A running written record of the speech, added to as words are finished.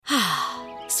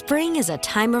Spring is a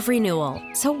time of renewal,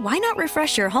 so why not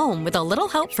refresh your home with a little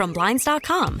help from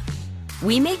Blinds.com?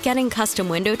 We make getting custom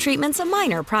window treatments a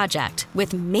minor project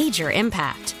with major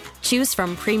impact. Choose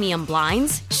from premium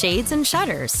blinds, shades, and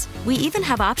shutters. We even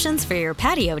have options for your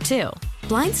patio, too.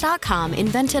 Blinds.com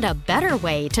invented a better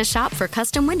way to shop for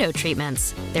custom window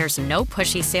treatments. There's no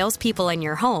pushy salespeople in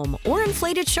your home or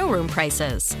inflated showroom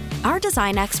prices. Our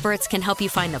design experts can help you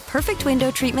find the perfect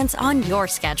window treatments on your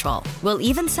schedule. We'll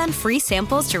even send free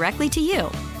samples directly to you.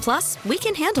 Plus, we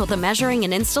can handle the measuring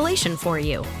and installation for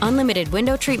you. Unlimited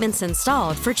window treatments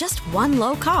installed for just one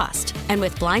low cost. And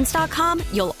with Blinds.com,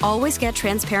 you'll always get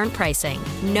transparent pricing.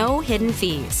 No hidden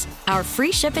fees. Our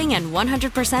free shipping and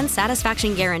 100%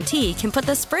 satisfaction guarantee can put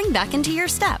the spring back into your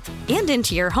step and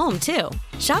into your home, too.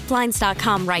 Shop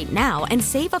Blinds.com right now and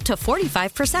save up to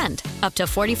 45%. Up to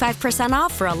 45%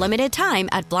 off for a limited time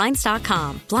at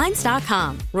Blinds.com.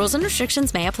 Blinds.com. Rules and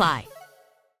restrictions may apply.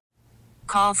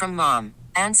 Call from mom.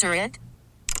 Answer it.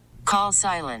 Call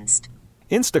silenced.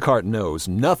 Instacart knows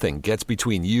nothing gets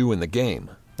between you and the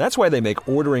game. That's why they make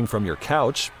ordering from your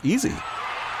couch easy.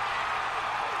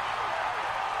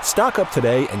 Stock up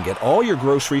today and get all your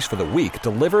groceries for the week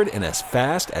delivered in as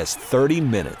fast as 30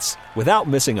 minutes without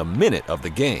missing a minute of the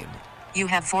game. You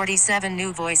have 47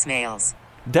 new voicemails.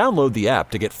 Download the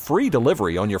app to get free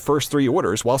delivery on your first 3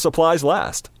 orders while supplies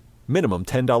last. Minimum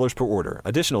 $10 per order.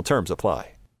 Additional terms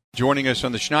apply. Joining us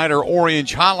on the Schneider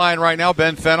Orange Hotline right now,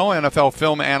 Ben Fennell, NFL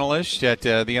film analyst at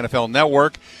the NFL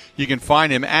Network. You can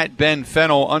find him at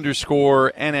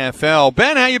 @BenFennell_NFL.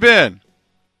 Ben, how you been?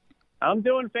 I'm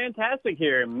doing fantastic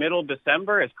here. Middle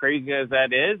December, as crazy as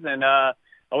that is, and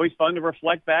always fun to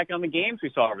reflect back on the games we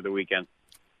saw over the weekend.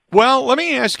 Well, let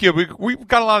me ask you, we've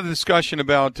got a lot of discussion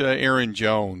about Aaron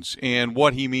Jones and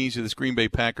what he means to this Green Bay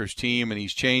Packers team, and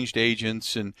he's changed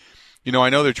agents, and you know,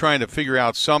 I know they're trying to figure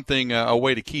out something, a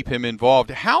way to keep him involved.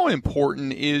 How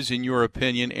important is, in your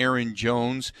opinion, Aaron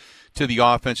Jones to the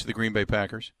offense of the Green Bay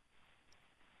Packers?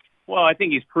 Well, I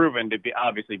think he's proven to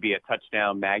obviously be a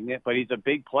touchdown magnet, but he's a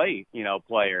big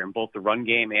player in both the run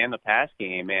game and the pass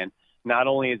game. And not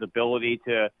only his ability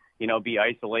to, be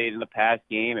isolated in the pass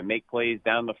game and make plays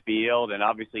down the field and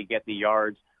obviously get the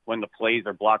yards when the plays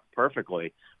are blocked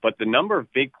perfectly, but the number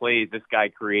of big plays this guy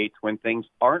creates when things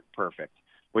aren't perfect,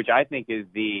 which I think is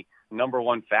the number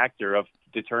one factor of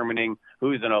determining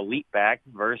who's an elite back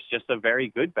versus just a very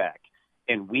good back.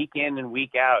 And week in and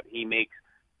week out, he makes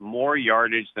more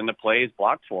yardage than the play is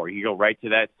blocked for. You go right to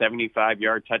that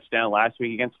 75-yard touchdown last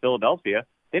week against Philadelphia.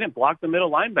 They didn't block the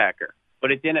middle linebacker,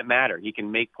 but it didn't matter. He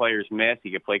can make players miss. He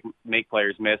can make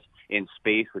players miss in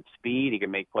space with speed. He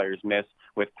can make players miss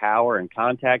with power and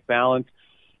contact balance.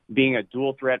 Being a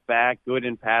dual threat back, good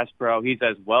in pass pro, he's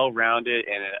as well-rounded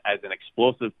and as an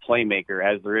explosive playmaker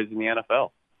as there is in the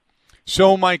NFL.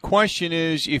 So my question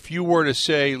is, if you were to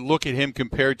say, look at him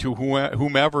compared to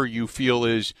whomever you feel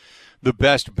is the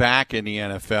best back in the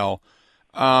NFL,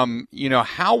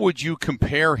 how would you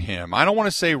compare him? I don't want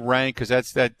to say rank because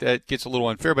that gets a little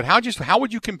unfair, but how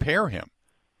would you compare him?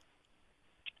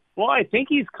 Well, I think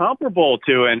he's comparable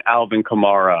to an Alvin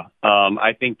Kamara.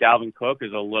 I think Dalvin Cook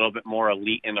is a little bit more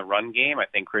elite in the run game. I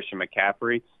think Christian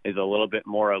McCaffrey is a little bit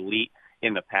more elite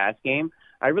in the pass game.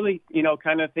 I really,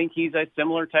 kind of think he's a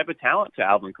similar type of talent to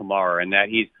Alvin Kamara in that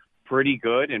he's pretty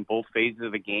good in both phases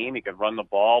of the game. He could run the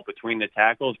ball between the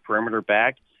tackles, perimeter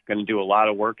back, going to do a lot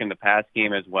of work in the pass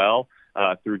game as well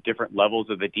through different levels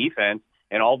of the defense.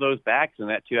 And all those backs in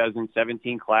that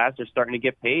 2017 class are starting to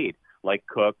get paid, like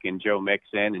Cook and Joe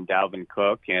Mixon and Dalvin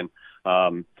Cook and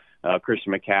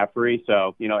Christian McCaffrey.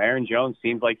 So, Aaron Jones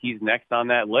seems like he's next on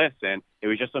that list, and it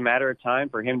was just a matter of time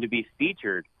for him to be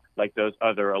featured like those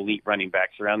other elite running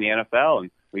backs around the NFL.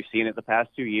 And we've seen it the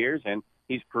past 2 years, and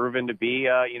he's proven to be,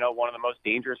 one of the most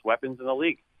dangerous weapons in the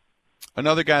league.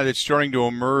 Another guy that's starting to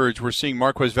emerge, we're seeing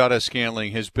Marquez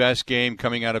Valdes-Scantling, his best game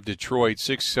coming out of Detroit,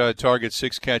 6 targets,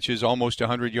 6 catches, almost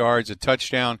 100 yards, a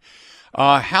touchdown.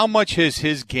 How much has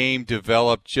his game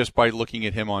developed just by looking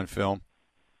at him on film?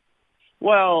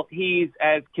 Well, he's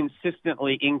as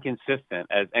consistently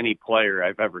inconsistent as any player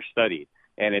I've ever studied,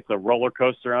 and it's a roller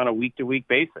coaster on a week-to-week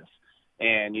basis.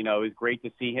 And, it was great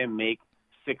to see him make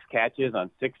 6 catches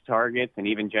on 6 targets and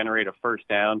even generate a first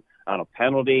down on a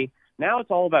penalty. Now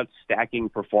it's all about stacking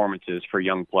performances for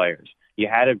young players. You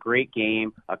had a great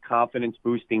game, a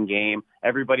confidence-boosting game.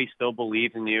 Everybody still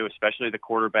believes in you, especially the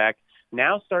quarterback.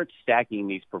 Now start stacking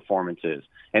these performances.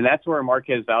 And that's where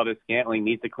Marquez Valdes-Scantling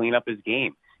needs to clean up his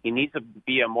game. He needs to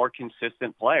be a more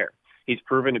consistent player. He's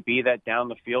proven to be that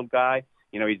down-the-field guy.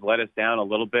 He's let us down a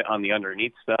little bit on the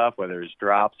underneath stuff, whether it's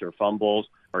drops or fumbles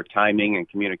or timing and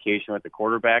communication with the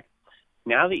quarterback.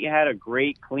 now that you had a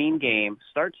great, clean game,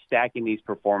 start stacking these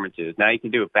performances. Now you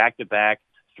can do it back-to-back,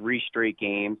 3 straight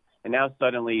games, and now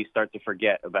suddenly you start to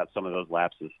forget about some of those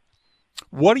lapses.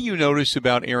 What do you notice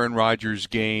about Aaron Rodgers'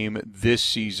 game this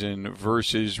season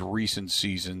versus recent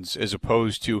seasons, as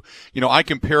opposed to, I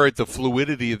compare it the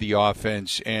fluidity of the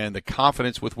offense and the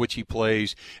confidence with which he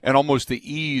plays and almost the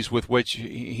ease with which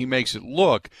he makes it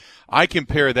look. I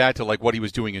compare that to like what he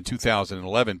was doing in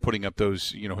 2011, putting up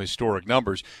those, historic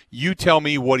numbers. You tell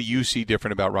me, what do you see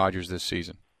different about Rodgers this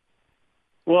season?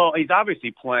 Well, he's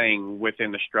obviously playing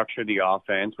within the structure of the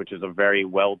offense, which is a very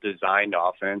well-designed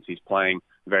offense. He's playing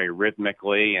very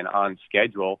rhythmically and on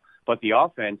schedule. But the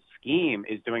offense scheme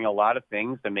is doing a lot of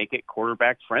things to make it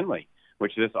quarterback-friendly,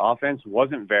 which this offense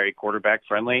wasn't very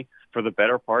quarterback-friendly for the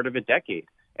better part of a decade.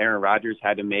 Aaron Rodgers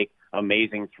had to make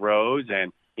amazing throws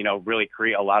and, really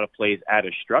create a lot of plays out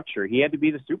of structure. He had to be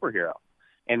the superhero.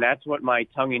 And that's what my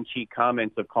tongue-in-cheek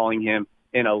comments of calling him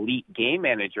an elite game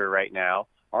manager right now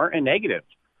aren't a negative.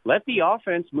 Let the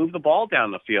offense move the ball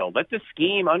down the field. Let the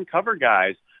scheme uncover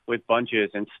guys with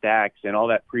bunches and stacks and all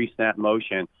that pre-snap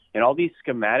motion and all these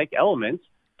schematic elements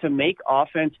to make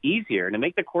offense easier and to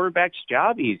make the quarterback's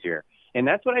job easier. And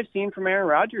that's what I've seen from Aaron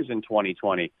Rodgers in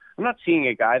 2020. I'm not seeing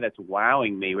a guy that's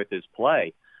wowing me with his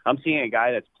play. I'm seeing a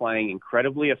guy that's playing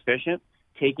incredibly efficient,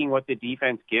 taking what the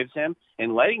defense gives him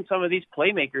and letting some of these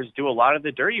playmakers do a lot of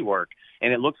the dirty work.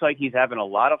 And it looks like he's having a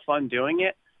lot of fun doing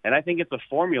it. And I think it's a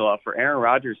formula for Aaron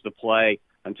Rodgers to play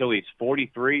until he's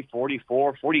 43,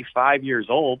 44, 45 years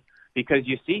old, because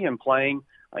you see him playing,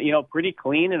 pretty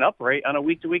clean and upright on a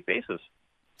week-to-week basis.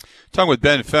 Talking with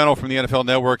Ben Fennell from the NFL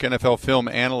Network, NFL film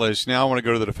analyst. Now I want to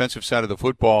go to the defensive side of the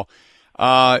football.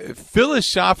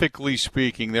 Philosophically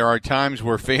speaking, there are times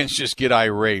where fans just get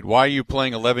irate. Why are you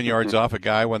playing 11 yards off a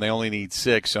guy when they only need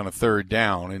 6 on a third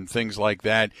down and things like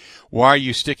that? Why are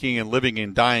you sticking and living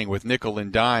and dying with nickel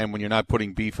and dime when you're not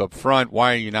putting beef up front?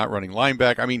 Why are you not running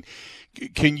linebacker? I mean,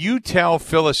 can you tell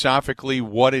philosophically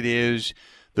what it is?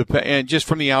 And just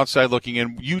from the outside looking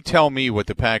in, you tell me what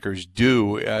the Packers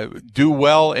do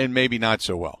well and maybe not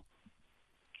so well.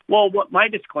 Well, what my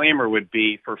disclaimer would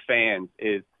be for fans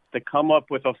is to come up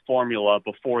with a formula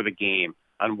before the game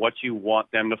on what you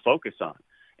want them to focus on.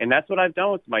 And that's what I've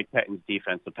done with Mike Pettine's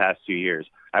defense the past 2 years.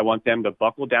 I want them to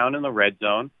buckle down in the red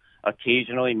zone,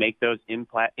 occasionally make those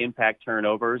impact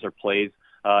turnovers or plays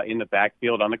in the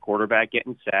backfield on the quarterback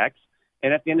getting sacks.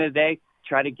 And at the end of the day,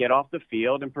 try to get off the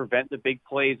field and prevent the big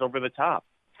plays over the top.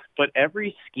 But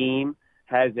every scheme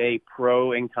has a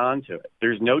pro and con to it.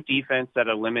 There's no defense that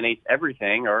eliminates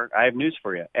everything, or I have news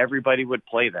for you. Everybody would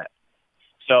play that.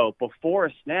 So before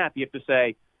a snap, you have to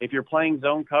say, if you're playing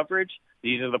zone coverage,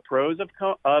 these are the pros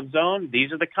of zone,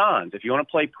 these are the cons. If you want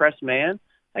to play press man,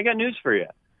 I got news for you.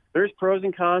 There's pros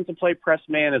and cons to play press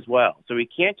man as well. So we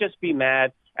can't just be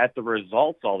mad at the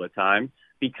results all the time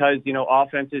because,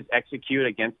 offenses execute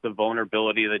against the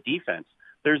vulnerability of the defense.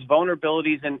 There's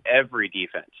vulnerabilities in every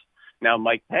defense. Now,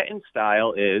 Mike Pettine's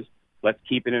style is, let's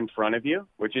keep it in front of you,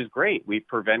 which is great. We've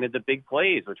prevented the big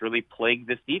plays, which really plagued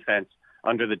this defense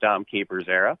under the Dom Capers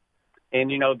era.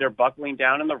 And, they're buckling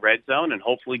down in the red zone and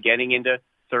hopefully getting into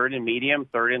third and medium,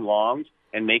 third and longs,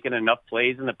 and making enough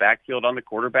plays in the backfield on the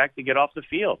quarterback to get off the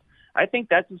field. I think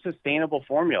that's a sustainable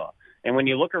formula. And when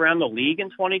you look around the league in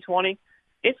 2020,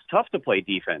 it's tough to play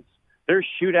defense. There's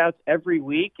shootouts every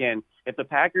week, and if the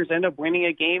Packers end up winning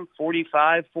a game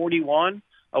 45-41,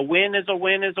 a win is a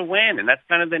win is a win. And that's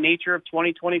kind of the nature of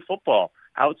 2020 football.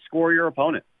 Outscore your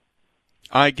opponent.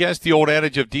 I guess the old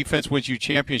adage of defense wins you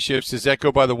championships, does that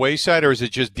go by the wayside, or is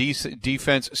it just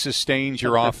defense sustains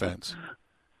your offense?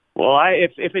 Well,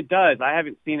 if it does, I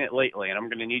haven't seen it lately, and I'm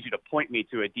going to need you to point me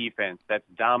to a defense that's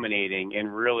dominating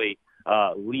and really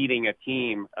leading a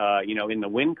team, in the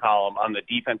win column on the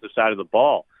defensive side of the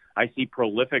ball. I see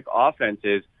prolific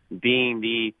offenses being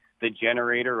the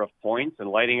generator of points and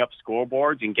lighting up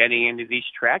scoreboards and getting into these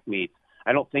track meets.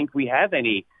 I don't think we have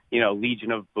any,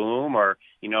 Legion of Boom or,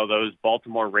 those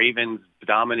Baltimore Ravens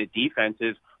dominant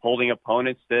defenses holding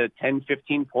opponents to 10,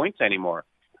 15 points anymore.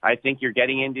 I think you're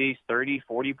getting into these 30,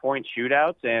 40-point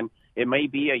shootouts, and it may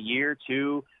be a year,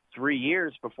 2, 3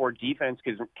 years before defense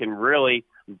can really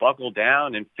buckle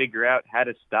down and figure out how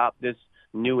to stop this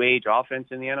new age offense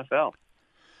in the NFL.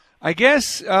 I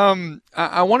guess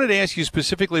I wanted to ask you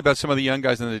specifically about some of the young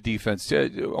guys on the defense. I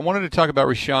wanted to talk about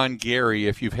Rashawn Gary,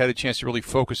 if you've had a chance to really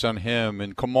focus on him,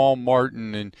 and Kamal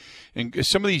Martin and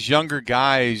some of these younger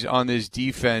guys on this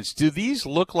defense. Do these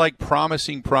look like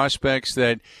promising prospects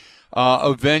that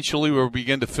eventually will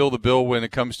begin to fill the bill when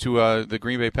it comes to the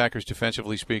Green Bay Packers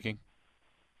defensively speaking?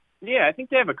 Yeah, I think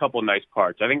they have a couple of nice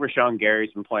parts. I think Rashawn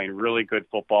Gary's been playing really good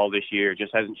football this year,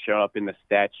 just hasn't shown up in the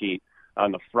stat sheet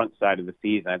on the front side of the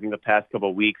season. I think the past couple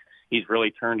of weeks he's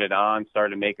really turned it on,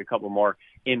 started to make a couple more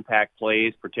impact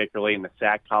plays, particularly in the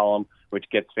sack column, which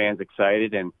gets fans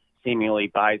excited and seemingly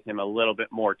buys him a little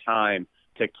bit more time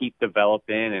to keep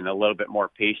developing and a little bit more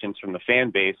patience from the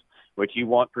fan base, which you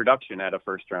want production at a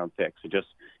first-round pick. So just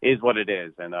is what it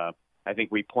is. And I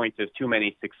think we point to too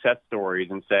many success stories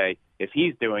and say, if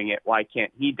he's doing it, why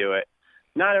can't he do it?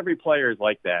 Not every player is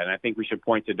like that. And I think we should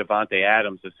point to Davante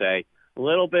Adams to say a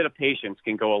little bit of patience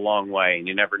can go a long way, and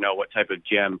you never know what type of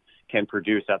gem can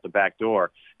produce out the back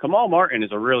door. Kamal Martin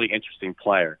is a really interesting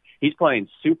player. He's playing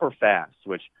super fast,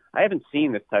 which I haven't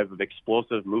seen this type of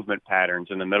explosive movement patterns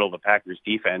in the middle of the Packers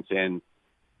defense in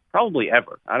probably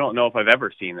ever. I don't know if I've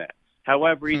ever seen that.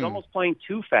 However, he's almost playing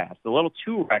too fast, a little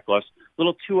too reckless, a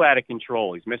little too out of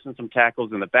control. He's missing some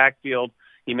tackles in the backfield.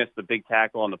 He missed the big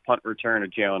tackle on the punt return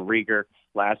of Jalen Reagor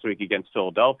last week against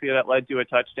Philadelphia that led to a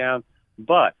touchdown.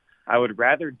 But I would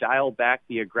rather dial back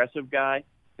the aggressive guy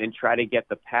than try to get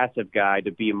the passive guy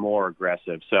to be more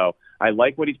aggressive. So I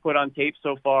like what he's put on tape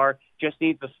so far. Just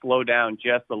needs to slow down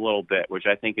just a little bit, which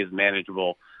I think is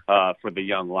manageable for the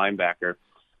young linebacker.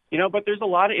 You know, but there's a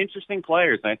lot of interesting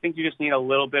players, and I think you just need a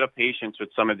little bit of patience with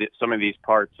some of these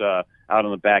parts out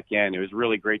on the back end. It was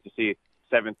really great to see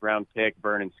 7th-round pick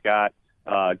Vernon Scott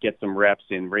get some reps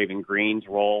in Raven Green's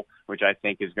role, which I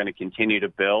think is going to continue to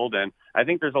build. And I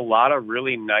think there's a lot of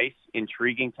really nice,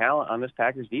 intriguing talent on this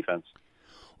Packers defense.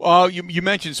 You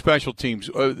mentioned special teams.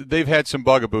 They've had some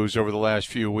bugaboos over the last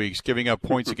few weeks, giving up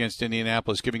points against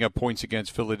Indianapolis, giving up points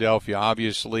against Philadelphia.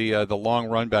 Obviously, the long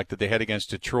run back that they had against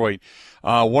Detroit.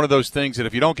 One of those things that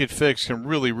if you don't get fixed can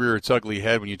really rear its ugly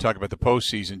head when you talk about the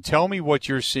postseason. Tell me what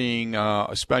you're seeing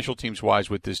special teams-wise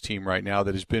with this team right now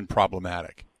that has been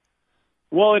problematic.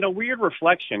 Well, in a weird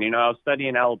reflection, I was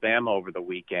studying Alabama over the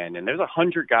weekend, and there's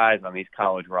 100 guys on these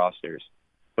college rosters.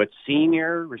 But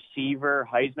senior receiver,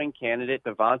 Heisman candidate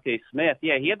Devontae Smith,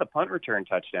 yeah, he had the punt return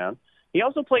touchdown. He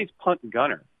also plays punt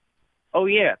gunner. Oh,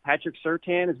 yeah, Patrick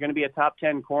Surtain is going to be a top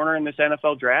 10 corner in this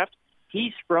NFL draft.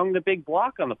 He sprung the big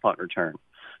block on the punt return.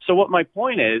 So what my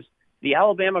point is, the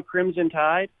Alabama Crimson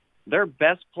Tide, their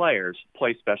best players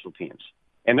play special teams.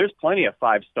 And there's plenty of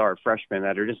 5-star freshmen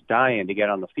that are just dying to get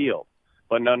on the field.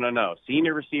 But no.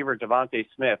 Senior receiver Devontae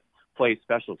Smith plays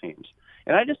special teams.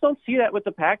 And I just don't see that with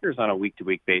the Packers on a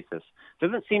week-to-week basis. It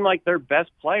doesn't seem like their best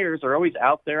players are always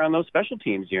out there on those special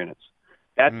teams units.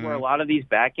 That's where a lot of these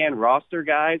back-end roster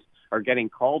guys are getting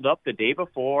called up the day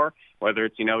before, whether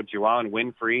it's, Juwan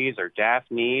Winfrey's or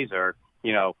Daphne's or,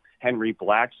 Henry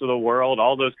Blacks of the world,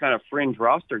 all those kind of fringe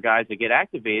roster guys that get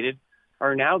activated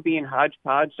are now being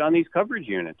hodgepodged on these coverage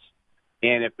units.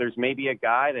 And if there's maybe a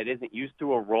guy that isn't used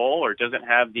to a role or doesn't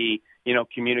have the,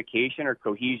 communication or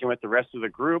cohesion with the rest of the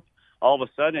group, all of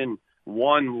a sudden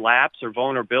one lapse or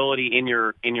vulnerability in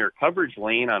your coverage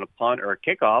lane on a punt or a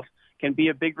kickoff can be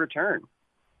a big return.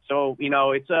 So,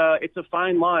 it's a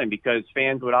fine line because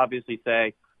fans would obviously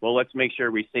say, well, let's make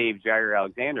sure we save Jair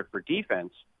Alexander for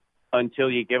defense until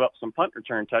you give up some punt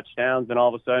return touchdowns and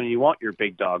all of a sudden you want your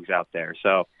big dogs out there.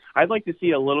 So I'd like to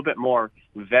see a little bit more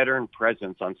veteran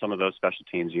presence on some of those special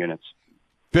teams units.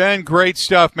 Ben, great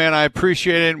stuff, man. I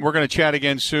appreciate it. We're going to chat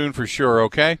again soon for sure,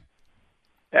 okay?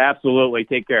 Absolutely.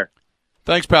 Take care.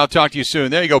 Thanks, pal. Talk to you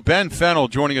soon. There you go. Ben Fennell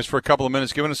joining us for a couple of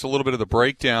minutes, giving us a little bit of the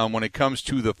breakdown when it comes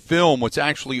to the film, what's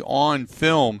actually on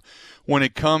film when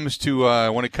it comes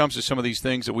to some of these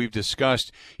things that we've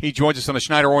discussed. He joins us on the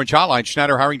Schneider Orange Hotline.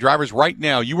 Schneider hiring drivers right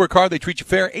now. You work hard, they treat you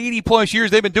fair. 80-plus years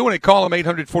they've been doing it. Call them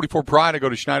 844-PRIDE or go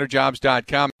to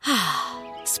schneiderjobs.com.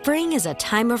 Spring is a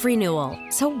time of renewal,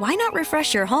 so why not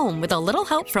refresh your home with a little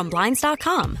help from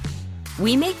Blinds.com?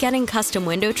 We make getting custom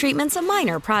window treatments a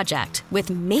minor project with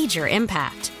major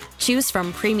impact. Choose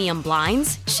from premium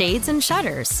blinds, shades, and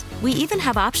shutters. We even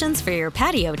have options for your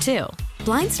patio, too.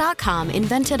 Blinds.com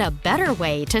invented a better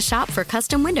way to shop for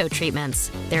custom window treatments.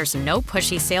 There's no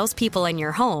pushy salespeople in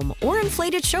your home or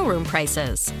inflated showroom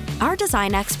prices. Our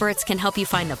design experts can help you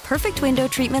find the perfect window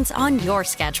treatments on your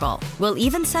schedule. We'll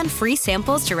even send free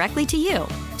samples directly to you.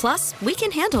 Plus, we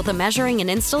can handle the measuring and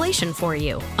installation for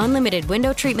you. Unlimited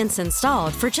window treatments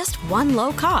installed for just one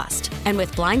low cost. And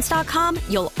with Blinds.com,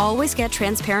 you'll always get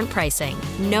transparent pricing.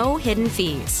 No hidden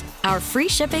fees. Our free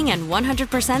shipping and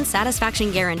 100% satisfaction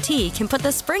guarantee can put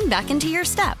the spring back into your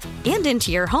step and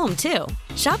into your home, too.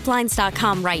 Shop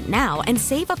Blinds.com right now and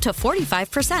save up to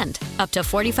 45%. Up to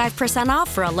 45%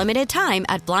 off for a limited time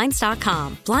at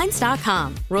Blinds.com.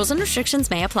 Blinds.com. Rules and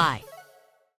restrictions may apply.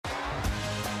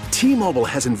 T-Mobile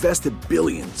has invested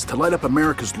billions to light up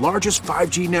America's largest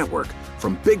 5G network,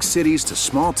 from big cities to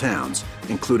small towns,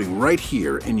 including right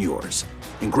here in yours.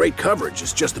 And great coverage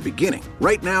is just the beginning.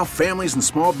 Right now, families and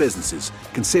small businesses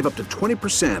can save up to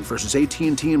 20% versus AT&T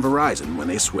and Verizon when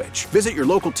they switch. Visit your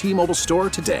local T-Mobile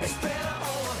store today.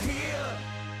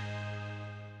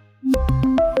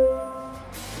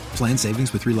 Plan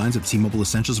savings with 3 lines of T-Mobile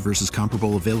Essentials versus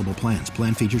comparable available plans.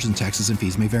 Plan features and taxes and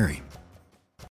fees may vary.